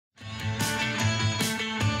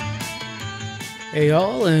Hey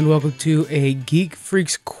y'all, and welcome to a Geek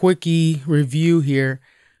Freaks Quickie review here.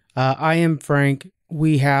 I am Frank.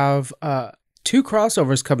 We have two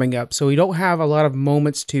crossovers coming up, so we don't have a lot of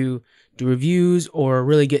moments to do reviews or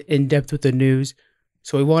really get in depth with the news.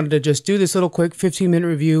 So we wanted to just do this little quick 15-minute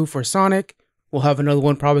review for Sonic. We'll have another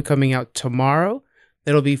one probably coming out tomorrow.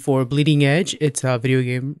 That'll be for Bleeding Edge. It's a video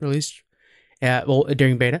game released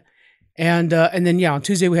during beta. And then on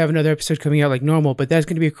Tuesday we have another episode coming out like normal, but that's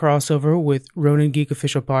going to be a crossover with Ronin Geek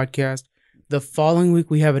Official Podcast. The following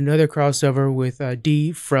week we have another crossover with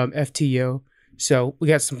D from FTO. So we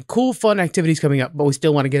got some cool, fun activities coming up, but we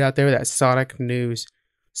still want to get out there with that Sonic news.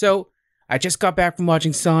 So I just got back from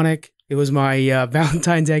watching Sonic. It was my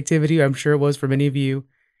Valentine's activity. I'm sure it was for many of you.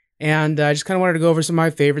 And I just kind of wanted to go over some of my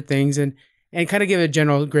favorite things and kind of give a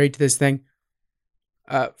general grade to this thing.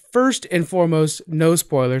 First and foremost, no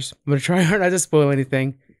spoilers. I'm going to try hard not to spoil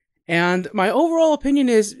anything. And my overall opinion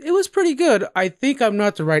is it was pretty good. I think I'm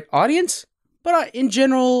not the right audience, but in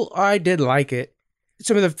general, I did like it.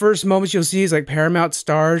 Some of the first moments you'll see is like Paramount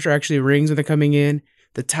stars are actually rings when they're coming in.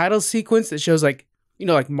 The title sequence that shows like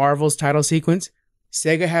Marvel's title sequence.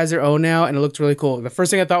 Sega has their own now, and it looked really cool. The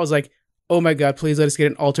first thing I thought was like, oh my god, please let us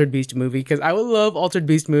get an Altered Beast movie, because I would love Altered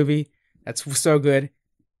Beast movie. That's so good.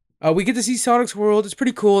 We get to see Sonic's world. It's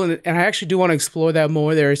pretty cool, and I actually do want to explore that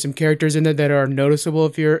more. There are some characters in there that are noticeable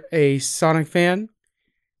if you're a Sonic fan.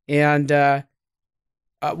 And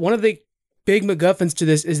one of the big MacGuffins to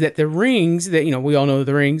this is that the rings, that we all know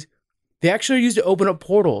the rings, they actually are used to open up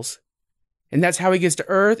portals. And that's how he gets to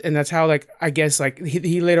Earth, and that's how,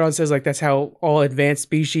 he later on says, that's how all advanced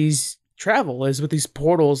species travel, is with these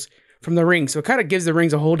portals from the rings. So it kind of gives the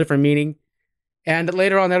rings a whole different meaning. And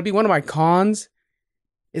later on, that'll be one of my cons,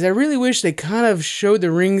 is I really wish they kind of showed the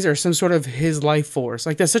rings are some sort of his life force.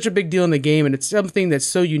 Like, that's such a big deal in the game, and it's something that's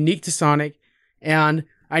so unique to Sonic. And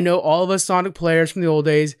I know all of us Sonic players from the old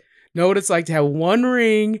days know what it's like to have one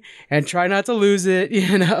ring and try not to lose it,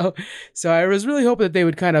 So I was really hoping that they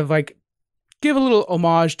would kind of, give a little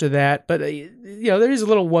homage to that. But, there is a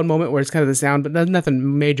little one moment where it's kind of the sound, but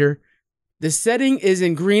nothing major. The setting is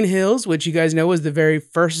in Green Hills, which you guys know was the very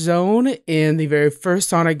first zone in the very first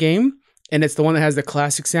Sonic game. And it's the one that has the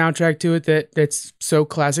classic soundtrack to it that's so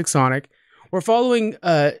classic Sonic. We're following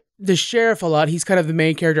the sheriff a lot. He's kind of the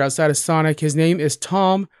main character outside of Sonic. His name is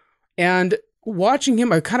Tom. And watching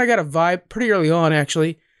him, I kind of got a vibe pretty early on,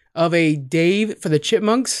 actually, of a Dave for the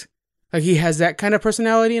Chipmunks. Like, he has that kind of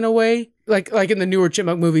personality in a way, like in the newer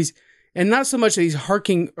Chipmunk movies. And not so much that he's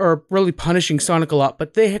harking or really punishing Sonic a lot,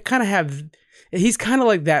 but they kind of have, he's kind of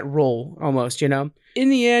like that role almost, In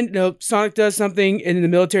the end, Sonic does something, and the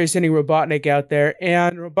military is sending Robotnik out there,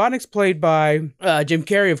 and Robotnik's played by Jim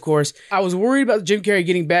Carrey, of course. I was worried about Jim Carrey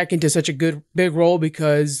getting back into such a good, big role,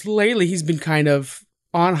 because lately he's been kind of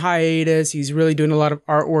on hiatus. He's really doing a lot of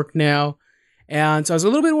artwork now, and so I was a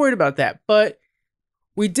little bit worried about that, but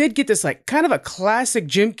we did get this, kind of a classic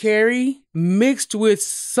Jim Carrey mixed with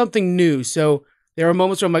something new. So there are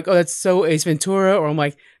moments where I'm like, oh, that's so Ace Ventura, or I'm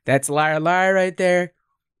like, that's Liar Liar right there.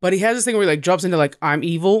 But he has this thing where he drops into I'm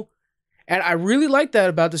evil. And I really like that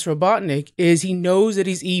about this Robotnik, is he knows that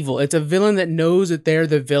he's evil. It's a villain that knows that they're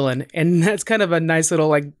the villain. And that's kind of a nice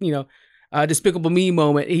little Despicable Me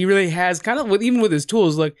moment. He really has kind of, even with his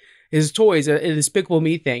tools, his toys, a Despicable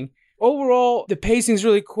Me thing. Overall, the pacing's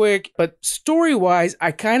really quick, but story-wise,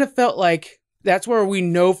 I kind of felt like that's where we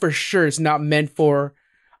know for sure it's not meant for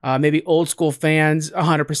maybe old school fans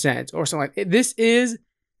 100% or something like that. This is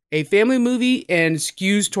a family movie and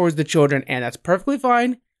skews towards the children, and that's perfectly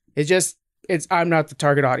fine. I'm not the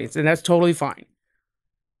target audience, and that's totally fine.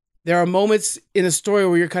 There are moments in the story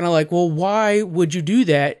where you're kind of like, well, why would you do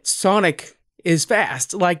that? Sonic is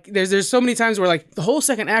fast. There's so many times where, the whole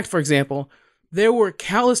second act, for example, there were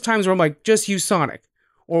countless times where I'm like, just use Sonic.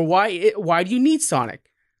 Or why do you need Sonic?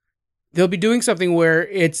 They'll be doing something where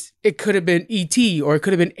it could have been E.T. or it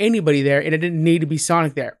could have been anybody there, and it didn't need to be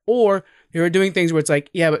Sonic there. Or they were doing things where it's like,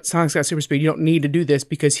 yeah, but Sonic's got super speed. You don't need to do this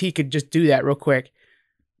because he could just do that real quick.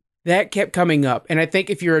 That kept coming up. And I think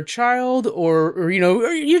if you're a child or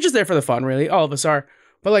you're just there for the fun, really. All of us are.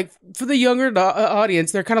 But for the younger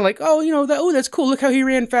audience, they're kind of like, oh, that's cool. Look how he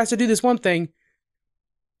ran fast to do this one thing.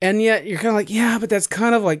 And yet you're kind of like, yeah, but that's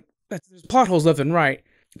kind of there's plot holes left and right.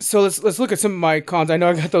 So let's look at some of my cons. I know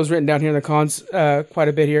I got those written down here in the cons quite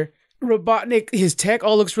a bit here. Robotnik, his tech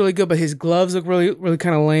all looks really good, but his gloves look really, really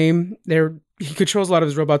kind of lame. He controls a lot of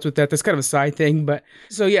his robots with that. That's kind of a side thing. But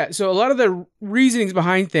so a lot of the reasonings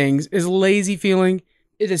behind things is lazy feeling.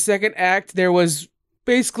 In the second act, there was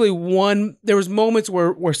basically moments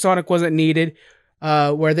where Sonic wasn't needed,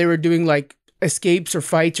 where they were doing escapes or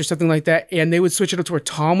fights or something like that, and they would switch it up to where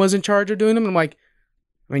Tom was in charge of doing them. And I'm like,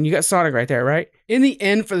 I mean, you got Sonic right there, right? In the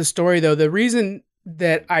end, for the story, though, the reason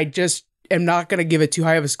that I just am not going to give it too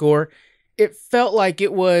high of a score, it felt like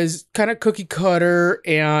it was kind of cookie cutter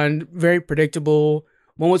and very predictable.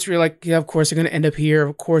 Moments where you're like, yeah, of course they're going to end up here.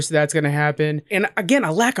 Of course that's going to happen. And again,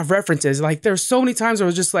 a lack of references. Like, there's so many times where it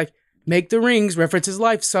was just like, make the rings reference his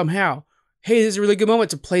life somehow. Hey, this is a really good moment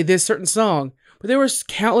to play this certain song. But there were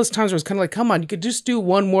countless times where it's kind of like, come on, you could just do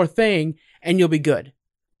one more thing and you'll be good.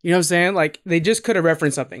 You know what I'm saying? Like, they just could have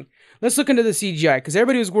referenced something. Let's look into the CGI, because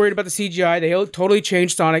everybody was worried about the CGI. They totally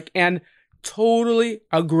changed Sonic, and totally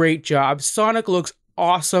a great job. Sonic looks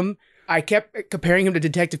awesome. I kept comparing him to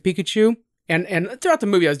Detective Pikachu, and throughout the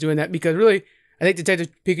movie I was doing that, because really, I think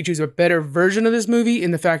Detective Pikachu is a better version of this movie in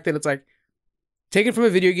the fact that it's like, taken from a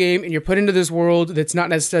video game, and you're put into this world that's not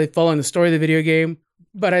necessarily following the story of the video game.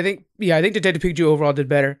 But I think Detective Pikachu overall did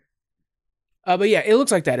better. But yeah, it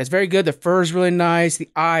looks like that. It's very good. The fur is really nice. The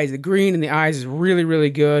eyes, the green in the eyes is really, really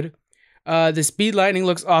good. The speed lightning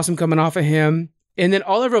looks awesome coming off of him. And then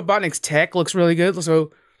all of Robotnik's tech looks really good.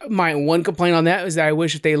 So my one complaint on that is that I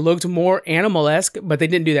wish that they looked more animal-esque, but they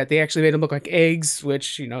didn't do that. They actually made them look like eggs,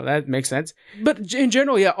 which, you know, that makes sense. But in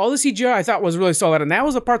general, yeah, all the CGI I thought was really solid. And that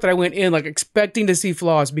was the part that I went in like expecting to see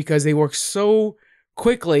flaws, because they worked so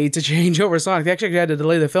quickly to change over Sonic. They actually had to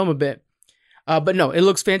delay the film a bit. But no, it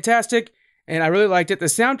looks fantastic. And I really liked it. The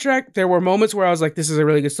soundtrack, there were moments where I was like, this is a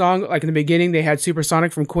really good song. Like in the beginning, they had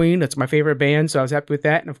Supersonic from Queen. That's my favorite band, so I was happy with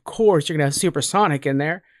that. And of course, you're going to have Supersonic in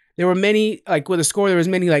there. There were many, like with the score, there was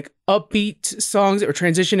many like upbeat songs that were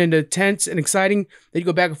transitioned into tense and exciting. They'd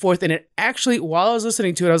go back and forth. And it actually, while I was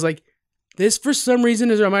listening to it, I was like, this for some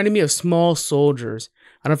reason is reminding me of Small Soldiers.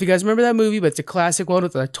 I don't know if you guys remember that movie, but it's a classic one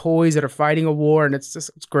with the toys that are fighting a war, and it's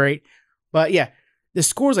great. But yeah. The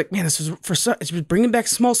score's like, man, it's bringing back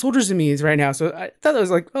Small Soldiers to me right now. So I thought it was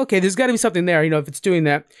like, okay, there's got to be something there, you know, if it's doing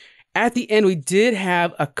that. At the end, we did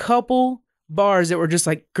have a couple bars that were just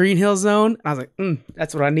like Green Hill Zone. And I was like,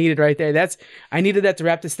 that's what I needed right there. I needed that to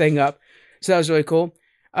wrap this thing up. So that was really cool.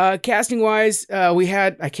 Casting wise, we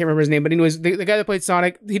had, I can't remember his name, but anyways, the guy that played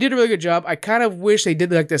Sonic, he did a really good job. I kind of wish they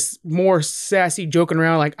did like this more sassy joking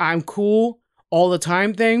around, like I'm cool all the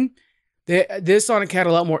time thing. This Sonic had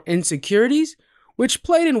a lot more insecurities, which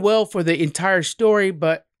played in well for the entire story,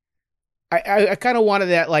 but I kind of wanted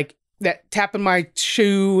that, like, that tapping my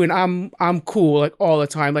shoe and I'm cool, like, all the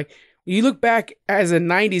time. Like, when you look back as a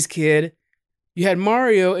 90s kid, you had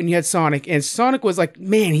Mario and you had Sonic, and Sonic was like,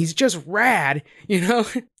 man, he's just rad, you know?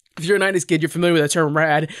 If you're a 90s kid, you're familiar with the term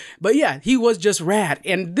rad. But yeah, he was just rad.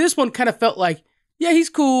 And this one kind of felt like, yeah, he's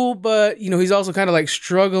cool, but, you know, he's also kind of like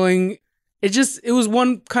struggling. It was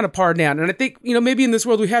one kind of par down. And I think, you know, maybe in this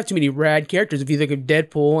world we have too many rad characters. If you think of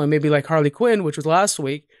Deadpool and maybe like Harley Quinn, which was last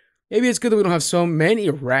week, maybe it's good that we don't have so many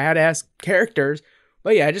rad-ass characters.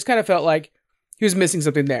 But yeah, I just kind of felt like he was missing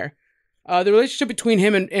something there. The relationship between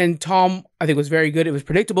him and Tom, I think, was very good. It was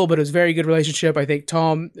predictable, but it was a very good relationship. I think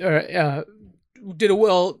Tom did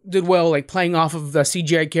well, like playing off of the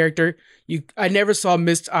CGI character. I never saw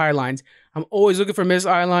missed eye lines. I'm always looking for missed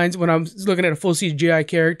eye lines when I'm looking at a full CGI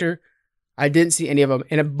character. I didn't see any of them,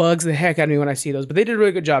 and it bugs the heck out of me when I see those. But they did a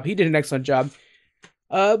really good job. He did an excellent job.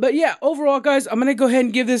 But yeah, overall, guys, I'm gonna go ahead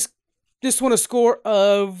and give this one a score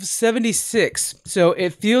of 76. So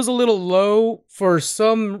it feels a little low for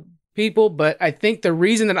some people, but I think the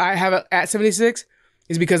reason that I have it at 76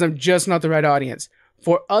 is because I'm just not the right audience.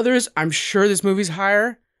 For others, I'm sure this movie's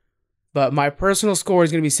higher, but my personal score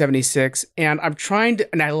is gonna be 76. And I'm trying to,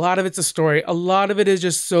 and a lot of it's a story. A lot of it is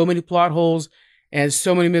just so many plot holes and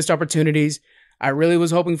so many missed opportunities. I really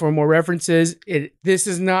was hoping for more references. This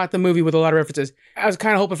is not the movie with a lot of references. I was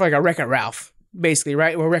kind of hoping for like a Wreck-It Ralph, basically,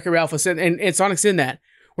 right? Where Wreck-It Ralph was in, and Sonic's in that,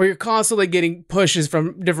 where you're constantly getting pushes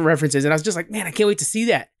from different references. And I was just like, man, I can't wait to see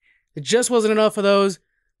that. It just wasn't enough of those.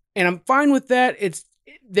 And I'm fine with that.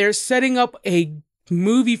 They're setting up a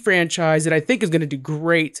movie franchise that I think is going to do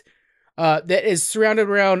great. That is surrounded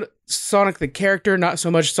around Sonic the character, not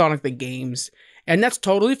so much Sonic the games. And that's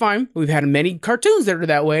totally fine. We've had many cartoons that are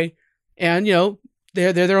that way. And, you know,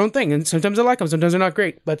 they're their own thing. And sometimes I like them. Sometimes they're not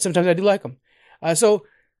great. But sometimes I do like them. So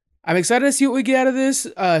I'm excited to see what we get out of this.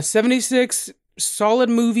 76, solid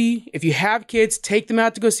movie. If you have kids, take them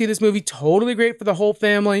out to go see this movie. Totally great for the whole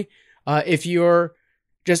family. If you're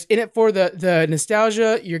just in it for the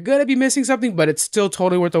nostalgia, you're going to be missing something. But it's still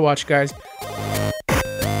totally worth a watch, guys.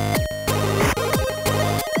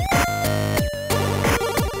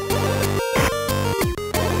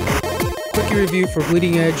 Review for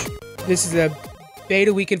Bleeding Edge. This is a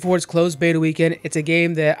beta weekend for its closed beta weekend. It's a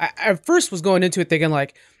game that I first was going into it thinking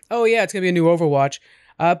like, oh yeah, it's gonna be a new Overwatch.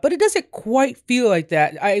 but it doesn't quite feel like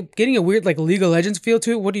that. I'm getting a weird like League of Legends feel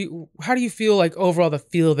to it. How do you feel like overall the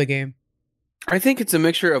feel of the game? I think it's a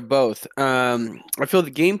mixture of both. I feel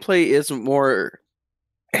the gameplay is more.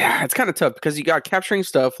 Yeah, it's kind of tough because you got capturing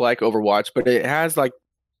stuff like Overwatch, but it has like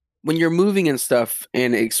when you're moving and stuff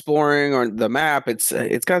and exploring on the map, it's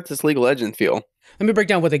got this League of Legends feel. Let me break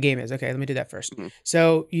down what the game is. Okay, let me do that first. Mhm.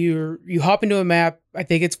 So you hop into a map. I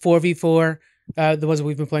think it's 4v4. The ones that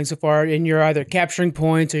we've been playing so far, and you're either capturing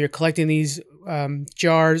points or you're collecting these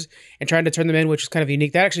jars and trying to turn them in, which is kind of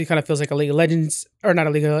unique. That actually kind of feels like a League of Legends, or not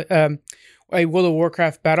a League of a World of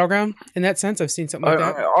Warcraft battleground in that sense. I've seen something like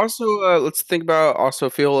that. Also, let's think about also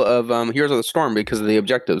feel of Heroes of the Storm because of the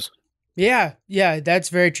objectives. Yeah, yeah, that's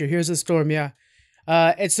very true. Here's the storm. Yeah,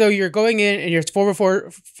 and so you're going in and you're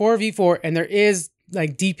 4v4, and there is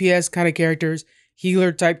like DPS kind of characters,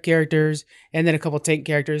 healer type characters, and then a couple tank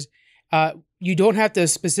characters. You don't have to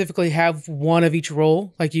specifically have one of each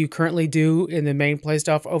role like you currently do in the main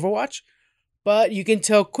playstyle for Overwatch, but you can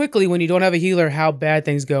tell quickly when you don't have a healer how bad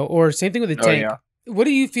things go. Or same thing with the Oh tank. yeah. What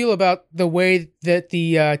do you feel about the way that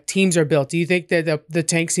the teams are built? Do you think that the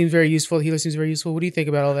tank seems very useful, the healer seems very useful? What do you think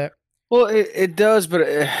about all that? Well, it does, but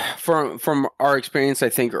from our experience, I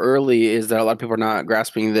think early is that a lot of people are not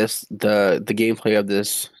grasping the gameplay of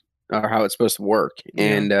this or how it's supposed to work, Yeah.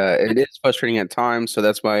 and it is frustrating at times. So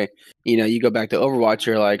that's why you go back to Overwatch,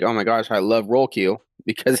 you're like, oh my gosh, I love roll queue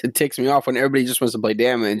because it takes me off when everybody just wants to play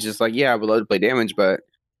damage. It's like, yeah, I would love to play damage, but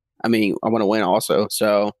I mean, I want to win also.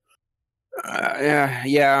 So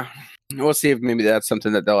yeah, we'll see if maybe that's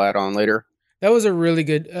something that they'll add on later. That was a really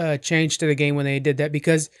good change to the game when they did that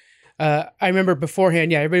because I remember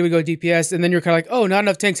beforehand, yeah, everybody would go DPS, and then you're kind of like, oh, not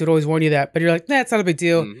enough tanks would always warn you that, but you're like, nah, it's not a big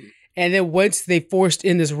deal. Mhm. And then once they forced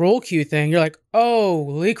in this roll queue thing, you're like, oh,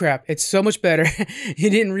 holy crap, it's so much better. You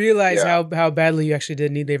didn't realize Yeah. how badly you actually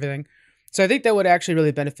did need everything. So I think that would actually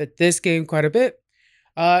really benefit this game quite a bit.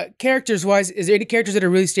 Characters wise, is there any characters that are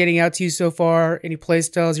really standing out to you so far? Any play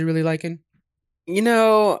styles you're really liking? You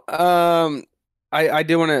know, I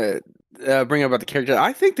do want to bring up about the characters.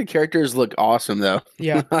 I think the characters look awesome though.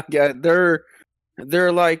 Yeah. Yeah,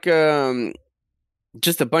 they're like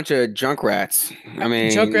just a bunch of junk rats. I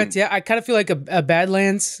Junkrat's, mean, yeah, I kind of feel like a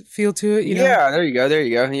Badlands feel to it, you know? yeah, there you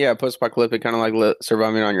go. Yeah, post-apocalyptic, kind of like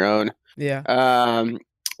surviving on your own. Yeah. Um,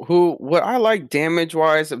 what I like damage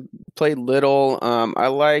wise, I've played little. I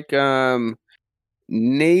like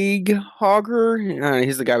Hogger.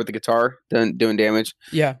 He's the guy with the guitar doing damage.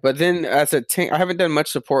 Yeah. But then as a tank, I haven't done much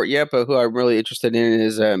support yet. But who I'm really interested in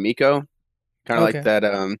is Miko. Kind of like Okay.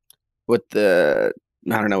 that. With the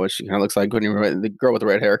I don't know what she kind of looks like. Couldn't even remember, the girl with the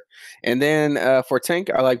red hair. And then for tank,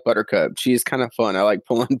 I like Buttercup. She's kind of fun. I like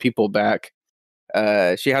pulling people back.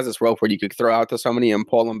 She has this rope where you could throw out to somebody and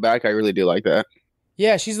pull them back. I really do like that.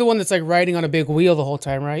 Yeah, she's the one that's like riding on a big wheel the whole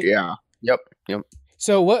time, right? Yeah. Yep. Yep.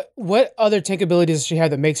 So what other tank abilities does she have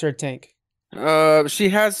that makes her a tank? She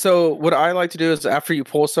has. So what I like to do is after you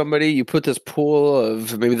pull somebody, you put this pool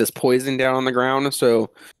of maybe this poison down on the ground. So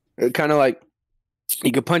kind of like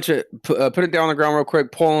you could punch it, put it down on the ground real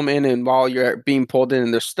quick, pull them in, and while you're being pulled in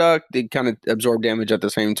and they're stuck, they kind of absorb damage at the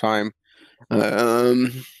same time.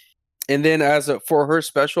 Um, and then for her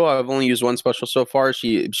special, I've only used one special so far.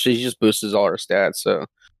 She just boosts all her stats. So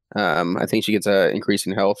I think she gets a increase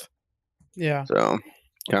in health. Yeah. So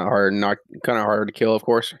kind of hard to kill, of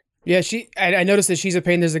course. Yeah, I noticed that she's a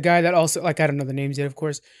pain. There's a guy that also, like, I don't know the names yet, of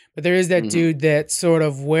course, but there is that Mhm. dude that sort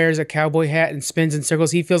of wears a cowboy hat and spins in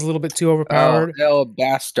circles. He feels a little bit too Oh, overpowered. El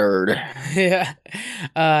Bastard. Yeah.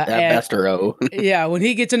 That And Bastaro. yeah, when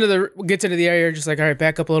he gets into the area, you're just like, all right,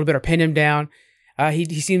 back up a little bit or pin him down. He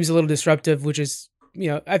seems a little disruptive, which is,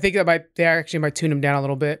 I think they actually might tune him down a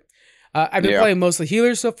little bit. I've been Yeah. playing mostly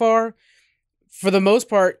healers so far. For the most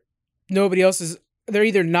part, nobody else is. They're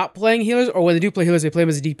either not playing healers, or when they do play healers, they play them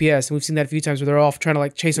as a DPS. And we've seen that a few times where they're all trying to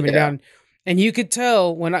like chase somebody Yeah. down. And you could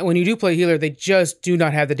tell when you do play healer, they just do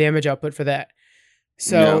not have the damage output for that.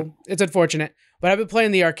 So it's unfortunate. But I've been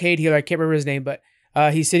playing the arcade healer. I can't remember his name, but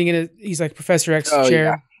he's sitting he's like Professor X Oh,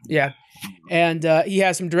 chair. Yeah. And he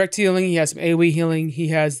has some direct healing. He has some AoE healing. He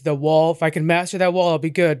has the wall. If I can master that wall, I'll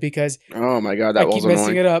be good because Oh my god, I that keep was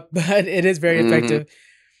messing annoying. it up. But it is very Mhm. effective.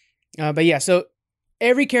 But yeah, so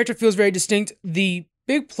every character feels very distinct. The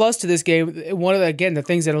big plus to this game, one of the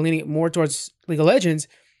things that are leaning more towards League of Legends,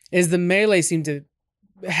 is the melee seem to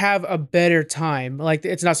have a better time. Like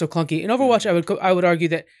it's not so clunky. In Overwatch, I would argue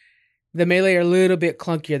that the melee are a little bit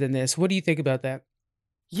clunkier than this. What do you think about that?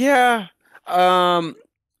 Yeah. Um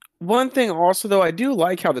one thing also though, I do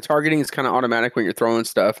like how the targeting is kind of automatic when you're throwing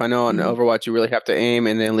stuff. I know on Hmm. Overwatch you really have to aim,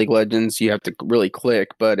 and then League of Legends you have to really click.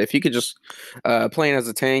 But if you could just playing as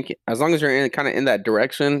a tank, as long as you're in kind of in that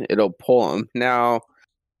direction, it'll pull them. Now,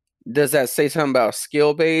 does that say something about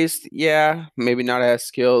skill based? Yeah, maybe not as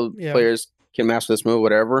skilled Yeah. players can master this move,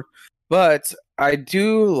 whatever. But I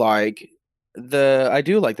do like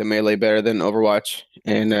the melee better than Overwatch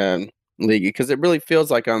and League because it really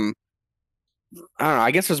feels like I don't know.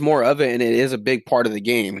 I guess there's more of it, and it is a big part of the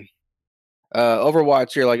game.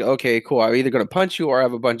 Overwatch, you're like, okay, cool. I'm either going to punch you or I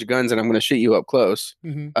have a bunch of guns and I'm going to shoot you up close.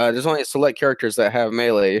 Hmm. There's only select characters that have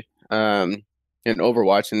melee in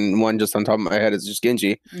Overwatch, and one just on top of my head is just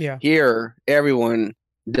Genji. Yeah. Here, everyone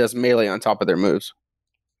does melee on top of their moves.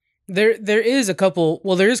 There is a couple.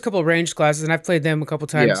 Well, there is a couple of ranged classes, and I've played them a couple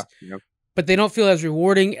Yeah. times, but they don't feel as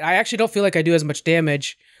rewarding. I actually don't feel like I do as much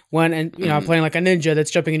damage when, and I'm playing like a ninja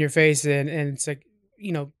that's jumping in your face, and it's like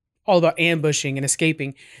all about ambushing and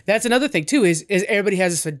escaping. That's another thing too. Is everybody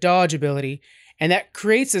has this dodge ability, and that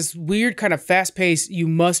creates this weird kind of fast pace. You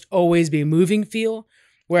must always be moving feel.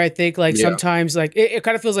 Where I think like Yeah. sometimes like it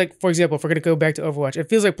kind of feels like, for example, if we're gonna go back to Overwatch, it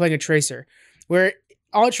feels like playing a tracer, where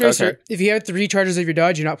on a tracer, Okay. if you have 3 charges of your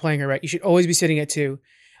dodge, you're not playing her right. You should always be sitting at 2.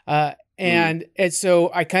 And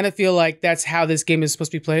so I kind of feel like that's how this game is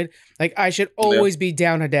supposed to be played. Like I should always be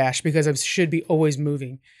down a dash because I should be always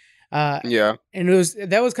moving. Yeah. And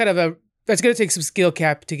that was kind of that's gonna take some skill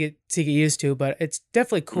cap to get used to, but it's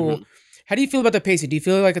definitely cool. Mhm. How do you feel about the pacing? Do you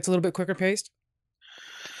feel like it's a little bit quicker paced?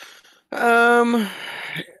 Um,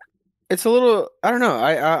 it's a little. I don't know.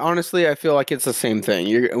 I honestly I feel like it's the same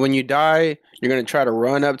thing. When you die, you're gonna try to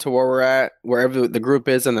run up to where we're at, wherever the group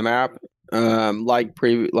is in the map. Like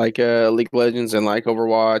League of Legends and like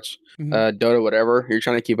Overwatch, Mm-hmm. Dota, whatever. You're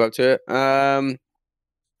trying to keep up to it. I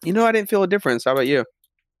didn't feel a difference. How about you?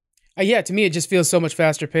 Yeah, to me, it just feels so much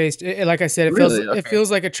faster paced. Like I said, Really? it Okay. feels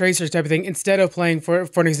like a tracer type of thing. Instead of playing for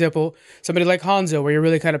an example, somebody like Hanzo, where you're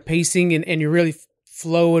really kind of pacing and you're really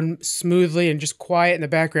flowing smoothly and just quiet in the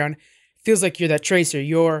background. It feels like you're that tracer.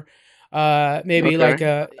 You're maybe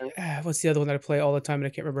Okay. like what's the other one that I play all the time and I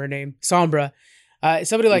can't remember her name? Sombra.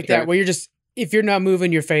 Somebody like Okay. that, where you're just if you're not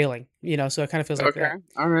moving, you're failing. So it kind of feels like Okay. that.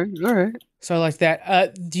 All right. All right. So I like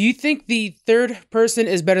that. Do you think the third person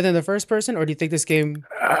is better than the first person, or do you think this game?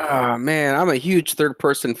 Ah, man, I'm a huge third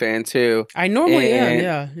person fan too, I normally am. and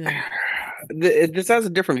Yeah, yeah. this has a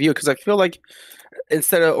different view because I feel like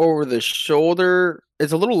instead of over the shoulder,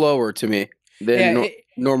 it's a little lower to me Yeah, than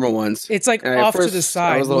normal ones. it's like And at off to the first, I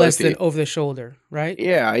side, was a little less than iffy. over the shoulder, right?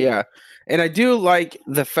 Yeah, yeah. And I do like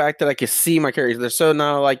the fact that I can see my characters. They're so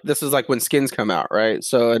now like this is like when skins come out, right?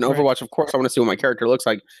 So in Right. Overwatch, of course, I want to see what my character looks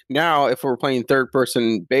like. Now, if we're playing third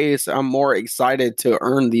person base, I'm more excited to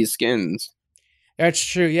earn these skins. That's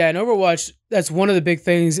true. Yeah, in Overwatch, that's one of the big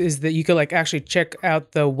things is that you could like actually check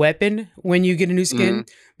out the weapon when you get a new Hmm. skin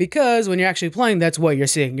because when you're actually playing, that's what you're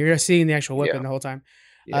seeing. You're seeing the actual weapon Yeah, the whole time.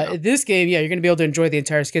 yeah, This game, yeah, you're gonna be able to enjoy the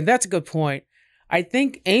entire skin. That's a good point. I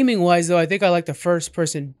think aiming wise though, I think I like the first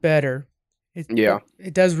person better. yeah.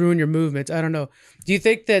 It does ruin your movements. I don't know. Do you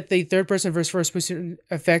think that the third person versus first person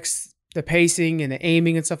affects the pacing and the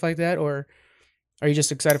aiming and stuff like that, or are you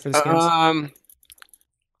just excited for the skins?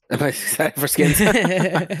 Am I excited for skins?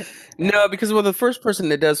 No, because with the first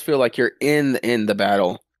person, it does feel like you're in the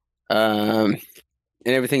battle, and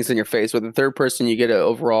everything's in your face. With the third person, you get an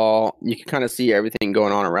overall. You can kind of see everything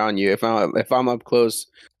going on around you. If I'm up close,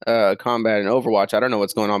 combat in Overwatch, I don't know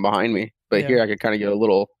what's going on behind me. But Yeah. here, I could kind of get a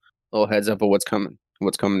little heads up of what's coming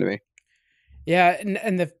to me. Yeah,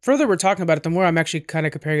 and the further we're talking about it, the more I'm actually kind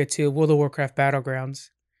of comparing it to World of Warcraft Battlegrounds.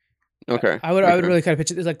 Okay. I would Okay. really kind of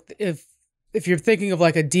picture it like if you're thinking of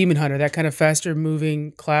like a demon hunter, that kind of faster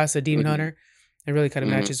moving class, a demon Hmm. hunter, it really kind of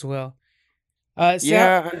Hmm. matches well.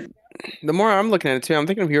 Yeah. The more I'm looking at it too, I'm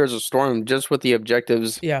thinking of Heroes of Storm just with the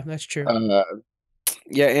objectives. Yeah, that's true. Uh,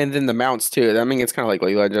 Yeah, and then the mounts too. I mean, it's kind of like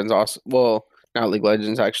League of Legends. Also, well, not League of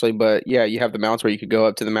Legends actually, but yeah, you have the mounts where you could go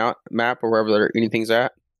up to the map or wherever anything's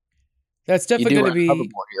at. That's You definitely do going to run be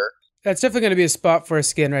hoverboard here. that's definitely going to be a spot for a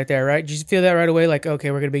skin right there, right? Did you feel that right away? Like,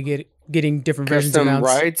 okay, we're going to be getting different versions of Custom mounts.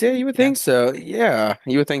 rides? Yeah, you would Yeah, think so. Yeah,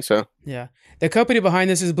 you would think so. yeah. The company behind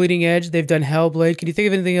this is Bleeding Edge. They've done Hellblade. Can you think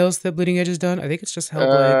of anything else that Bleeding Edge has done? I think it's just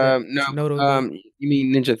Hellblade No. that's notable. You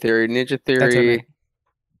mean Ninja Theory? Ninja That's what I meant. Theory.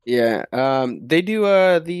 Yeah. They do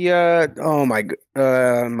oh my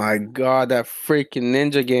god, that freaking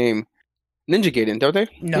ninja game. Ninja Gaiden, don't they?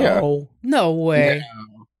 Yeah. No, no No. way.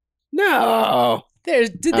 No.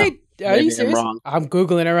 Did Oh, they? Are you maybe I'm serious? wrong. I'm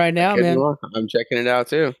googling it right I now, could be man. wrong. I'm checking it out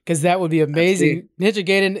too. Because that would be I see. amazing. Ninja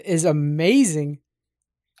Gaiden is amazing.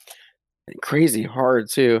 crazy hard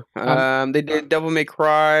too. They did Devil May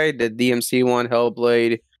Cry, the DMC one,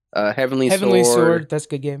 Hellblade, Heavenly Heavenly Sword. Sword, that's a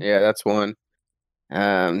good game. Yeah, that's one.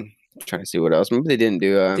 Trying to see what else. Maybe they didn't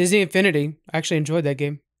do. Disney Infinity, I actually enjoyed that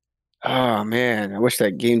game. Oh man, I wish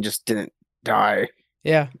that game just didn't die.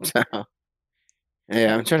 Yeah.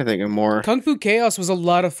 Yeah, I'm trying to think of more. Kung Fu Chaos was a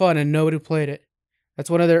lot of fun and nobody played it. That's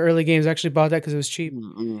one of their early games. I actually bought that because it was cheap.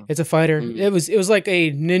 Mm-mm. It's a fighter. It was like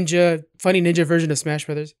a funny ninja version of Smash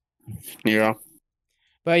Brothers. Yeah.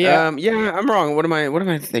 But yeah. Yeah, I'm wrong. What am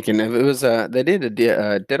I thinking of? It was they did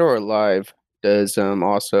a Dead or Alive does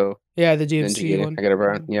also Yeah, the Ninja DMC Gaiden. one. I got it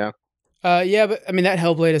right. Yeah. Yeah, but I mean that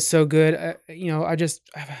Hellblade is so good.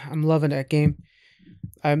 I'm loving that game.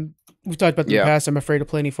 We talked about it in the past. I'm afraid to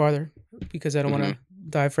play any farther because I don't want to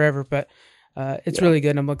die forever. But it's really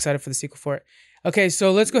good, and I'm excited for the sequel for it. Okay,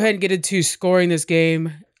 so let's go ahead and get into scoring this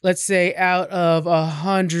game. Let's say out of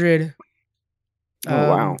 100. Oh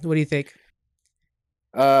wow! What do you think?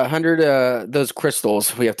 100 those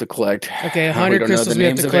crystals we have to collect. Okay, 100 crystals we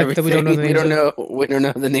have to collect that we don't know the names of. We don't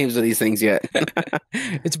know the names of these things yet.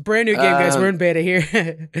 It's a brand new game, guys. We're in beta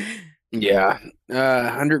here. Yeah.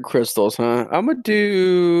 100 crystals, huh? I'm gonna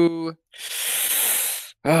do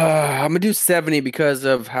 70 because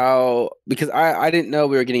I didn't know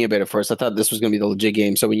we were getting a beta first. I thought this was gonna be the legit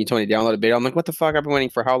game. So when you told me to download a beta, I'm like, what the fuck? I've been waiting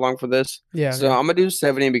for how long for this? Yeah. So I'm gonna do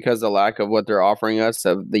 70 because of the lack of what they're offering us,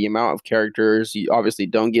 of the amount of characters. You obviously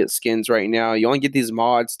don't get skins right now. You only get these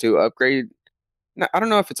mods to upgrade. I don't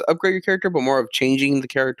know if it's upgrade your character, but more of changing the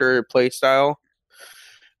character play style.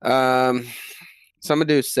 So I'm gonna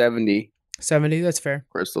do 70. 70, that's fair.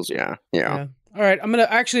 Crystals, yeah. All right,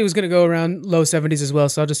 was gonna go around low 70s as well,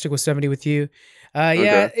 so I'll just stick with 70 with you.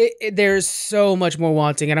 Yeah, there's so much more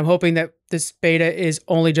wanting, and I'm hoping that this beta is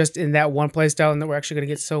only just in that one playstyle, and that we're actually gonna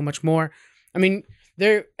get so much more. I mean,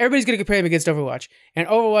 everybody's gonna compare them against Overwatch, and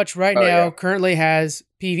Overwatch now currently has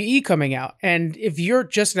PvE coming out, and if you're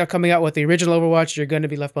just now coming out with the original Overwatch, you're gonna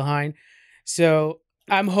be left behind. So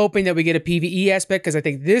I'm hoping that we get a PvE aspect because I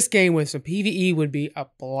think this game with some PvE would be a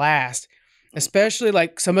blast. Especially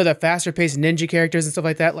like some of the faster paced ninja characters and stuff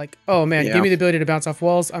like that. Like, oh man, give me the ability to bounce off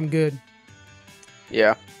walls. I'm good.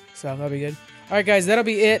 Yeah. So that'll be good. All right, guys, that'll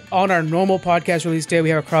be it on our normal podcast release day. We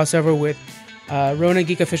have a crossover with Ronan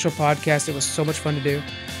Geek Official Podcast. It was so much fun to do.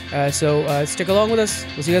 So stick along with us.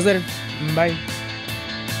 We'll see you guys later. Bye.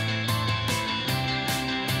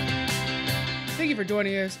 Thank you for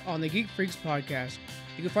joining us on the Geek Freaks Podcast.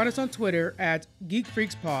 You can find us on Twitter at Geek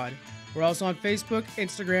Freaks Pod. We're also on Facebook,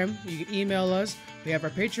 Instagram. You can email us. We have our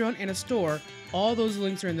Patreon and a store. All those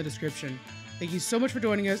links are in the description. Thank you so much for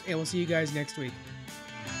joining us, and we'll see you guys next week.